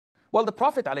Well, the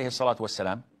Prophet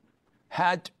ﷺ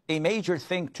had a major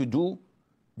thing to do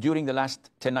during the last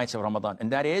 10 nights of Ramadan,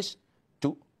 and that is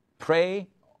to pray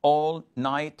all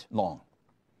night long.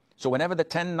 So whenever the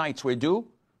 10 nights were due,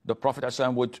 the Prophet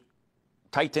ﷺ would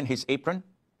tighten his apron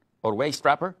or waist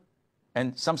wrapper,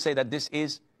 and some say that this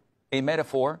is a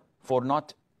metaphor for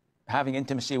not having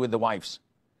intimacy with the wives.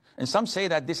 And some say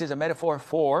that this is a metaphor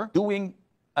for doing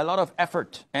a lot of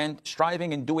effort and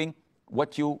striving in doing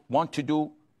what you want to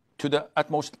do to the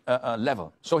utmost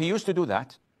level. So he used to do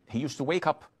that. He used to wake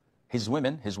up his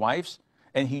women, his wives,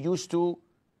 and he used to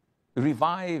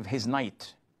revive his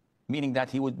night, meaning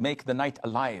that he would make the night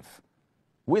alive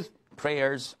with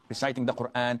prayers, reciting the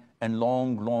Quran, and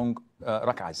long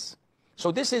rak'ahs.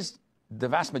 So this is the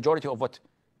vast majority of what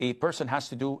a person has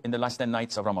to do in the last 10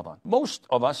 nights of Ramadan. Most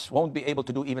of us won't be able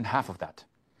to do even half of that.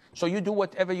 So you do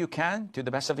whatever you can to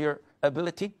the best of your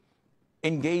ability.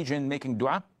 Engage in making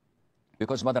dua,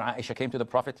 because Mother Aisha came to the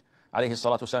Prophet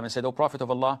ﷺ and said, "O Prophet of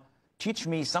Allah, teach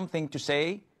me something to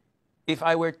say if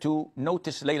I were to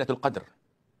notice Laylatul Qadr."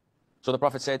 So the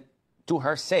Prophet said to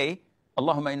her, say,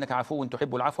 "Allahumma innaka afuun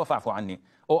tuhibbul afwa fa'fu anni."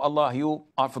 Oh Allah, you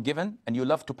are forgiven and you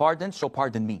love to pardon, so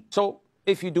pardon me. So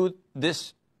if you do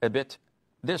this a bit,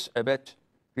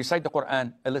 recite the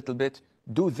Quran a little bit,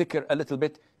 do dhikr a little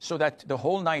bit, so that the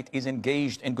whole night is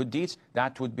engaged in good deeds,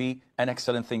 that would be an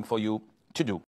excellent thing for you to do.